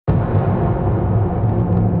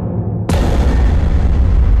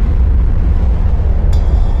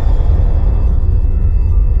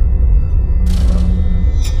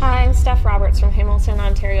from Hamilton,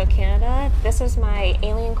 Ontario, Canada. This is my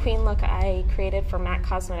Alien Queen look I created for MAC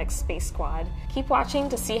Cosmetics Space Squad. Keep watching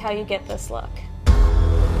to see how you get this look.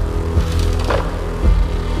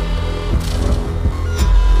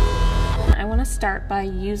 I want to start by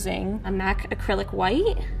using a MAC acrylic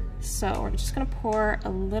white. So we're just going to pour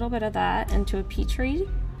a little bit of that into a Petri.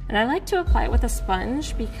 And I like to apply it with a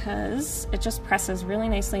sponge because it just presses really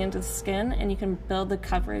nicely into the skin and you can build the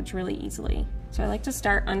coverage really easily. So I like to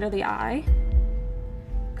start under the eye,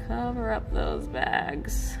 cover up those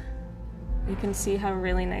bags. You can see how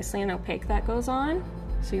really nicely and opaque that goes on.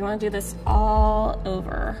 So you want to do this all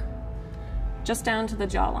over, just down to the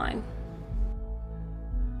jawline.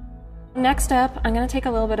 Next up, I'm going to take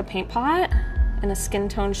a little bit of paint pot in a skin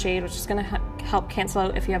tone shade, which is going to help cancel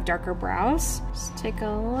out if you have darker brows. Just take a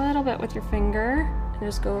little bit with your finger and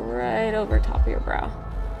just go right over top of your brow.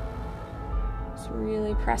 Just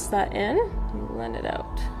really press that in and blend it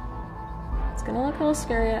out. It's going to look a little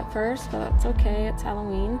scary at first, but that's okay, it's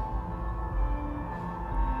Halloween.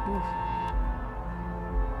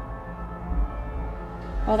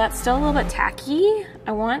 While that's still a little bit tacky,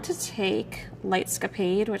 I want to take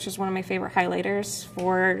Lightscapade, which is one of my favorite highlighters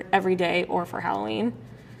for every day or for Halloween.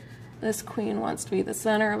 This queen wants to be the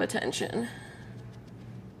center of attention.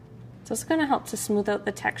 So it's going to help to smooth out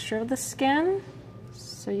the texture of the skin.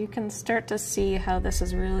 So you can start to see how this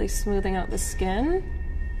is really smoothing out the skin.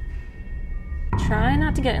 Try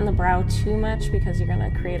not to get in the brow too much because you're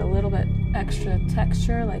going to create a little bit extra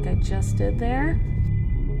texture like I just did there.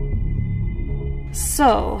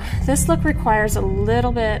 So this look requires a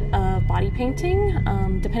little bit of body painting,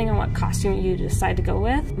 depending on what costume you decide to go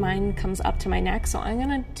with. Mine comes up to my neck, so I'm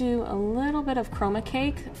gonna do a little bit of chroma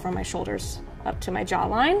cake from my shoulders up to my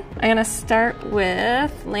jawline. I'm gonna start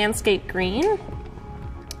with Landscape Green.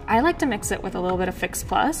 I like to mix it with a little bit of Fix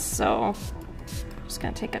Plus, so I'm just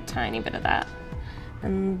gonna take a tiny bit of that.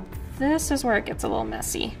 And this is where it gets a little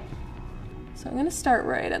messy. So I'm gonna start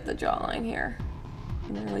right at the jawline here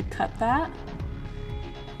and really cut that.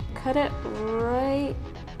 Cut it right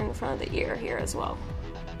in front of the ear here as well.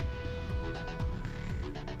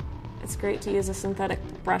 It's great to use a synthetic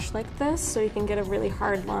brush like this so you can get a really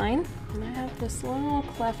hard line. And I have this little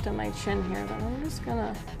cleft in my chin here that I'm just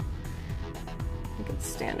gonna make it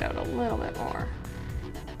stand out a little bit more.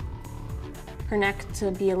 Her neck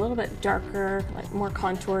to be a little bit darker, like more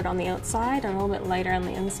contoured on the outside and a little bit lighter on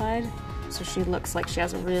the inside, so she looks like she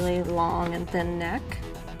has a really long and thin neck.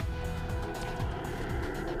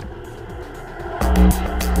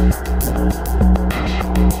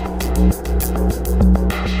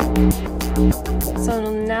 So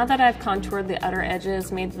now that I've contoured the outer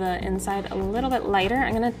edges, made the inside a little bit lighter,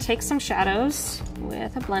 I'm going to take some shadows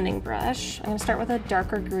with a blending brush. I'm going to start with a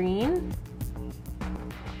darker green.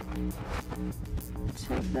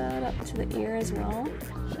 Take that up to the ear as well.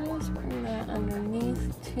 Just bring that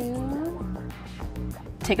underneath too.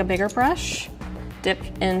 Take a bigger brush, dip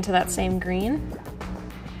into that same green.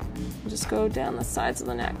 Just go down the sides of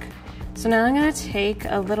the neck. So now I'm going to take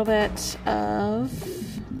a little bit of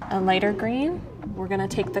a lighter green. We're going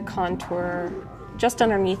to take the contour just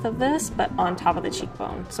underneath of this, but on top of the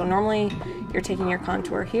cheekbone. So normally you're taking your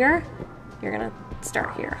contour here, you're going to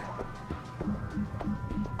start here.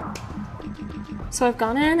 So I've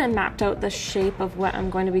gone in and mapped out the shape of what I'm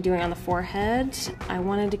going to be doing on the forehead. I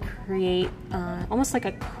wanted to create almost like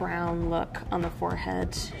a crown look on the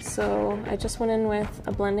forehead. So I just went in with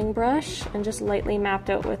a blending brush and just lightly mapped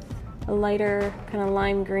out with a lighter kind of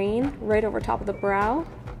lime green right over top of the brow.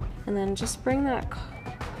 And then just bring that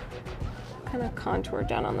kind of contour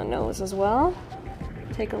down on the nose as well.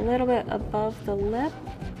 Take a little bit above the lip,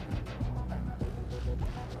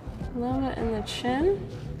 a little bit in the chin.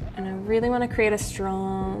 And I really want to create a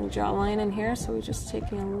strong jawline in here, so we're just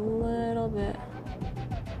taking a little bit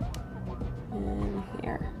in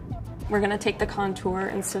here. We're going to take the contour,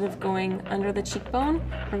 instead of going under the cheekbone,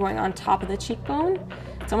 we're going on top of the cheekbone.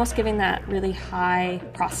 It's almost giving that really high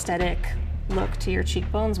prosthetic look to your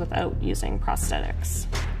cheekbones without using prosthetics.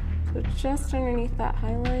 So just underneath that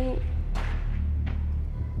highlight,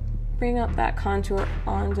 bring up that contour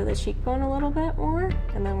onto the cheekbone a little bit more,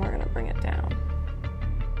 and then we're going to bring it down.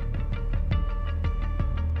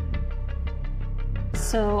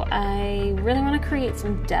 So I really want to create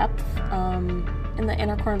some depth in the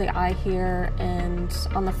inner corner of the eye here and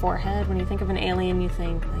on the forehead. When you think of an alien, you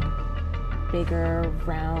think like bigger,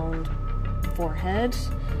 round forehead.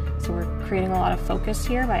 So we're creating a lot of focus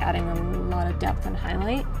here by adding a lot of depth and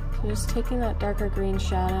highlight. So just taking that darker green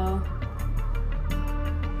shadow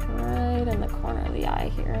right in the corner of the eye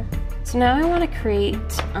here. So now I want to create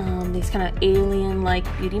these kind of alien-like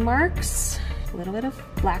beauty marks a little bit of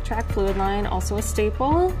black track fluid line, also a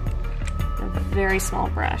staple, a very small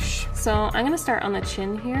brush. So I'm gonna start on the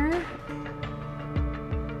chin here.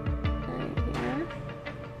 Right here.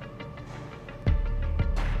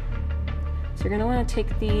 So you're gonna wanna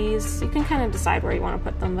take these, you can kind of decide where you wanna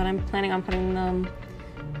put them, but I'm planning on putting them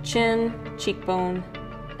chin, cheekbone,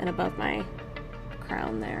 and above my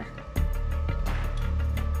crown there.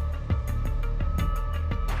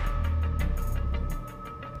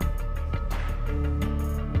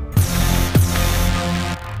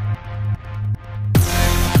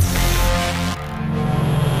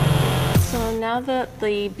 So now that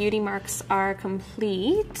the beauty marks are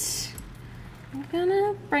complete, I'm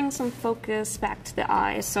gonna bring some focus back to the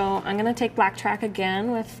eye. So I'm gonna take black track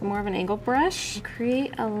again with more of an angled brush,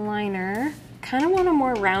 create a liner. Kind of want a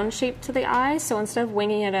more round shape to the eye, so instead of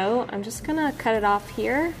winging it out, I'm just gonna cut it off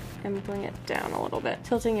here and bring it down a little bit.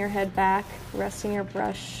 Tilting your head back, resting your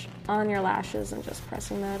brush on your lashes and just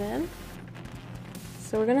pressing that in.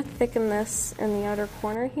 So we're gonna thicken this in the outer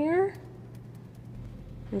corner here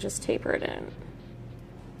and just taper it in.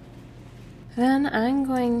 Then I'm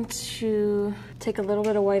going to take a little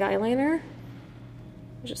bit of white eyeliner,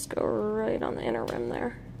 just go right on the inner rim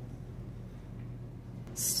there.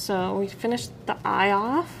 So we finished the eye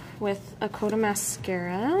off with a coat of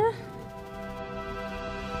mascara.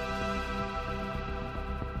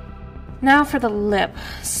 Now for the lip.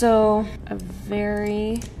 So a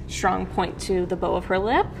very strong point to the bow of her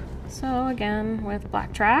lip. So again, with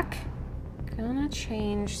black track, gonna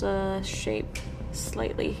change the shape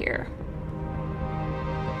slightly here.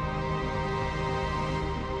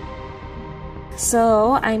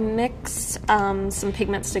 So I mixed some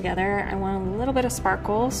pigments together. I want a little bit of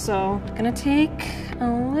sparkle, so I'm gonna take a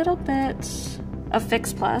little bit of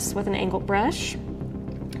Fix Plus with an angled brush.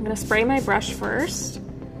 I'm gonna spray my brush first.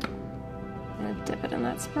 I'm gonna dip it in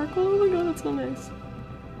that sparkle. Oh my god, that's so nice.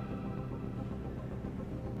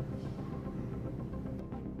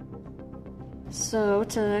 So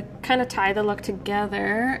to kind of tie the look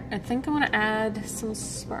together, I think I want to add some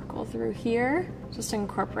sparkle through here, just to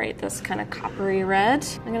incorporate this kind of coppery red.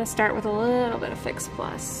 I'm going to start with a little bit of Fix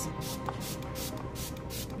Plus.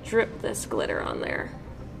 Drip this glitter on there.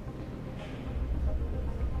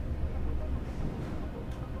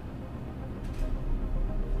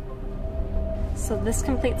 So this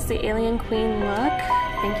completes the Alien Queen look.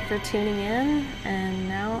 Thank you for tuning in, and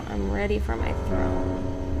now I'm ready for my throne.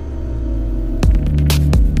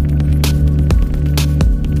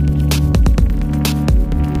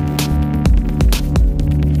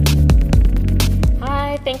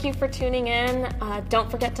 Thank you for tuning in. Don't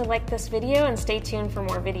forget to like this video and stay tuned for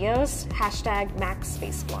more videos.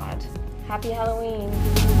 #MaxSpaceSquad. Happy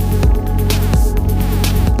Halloween.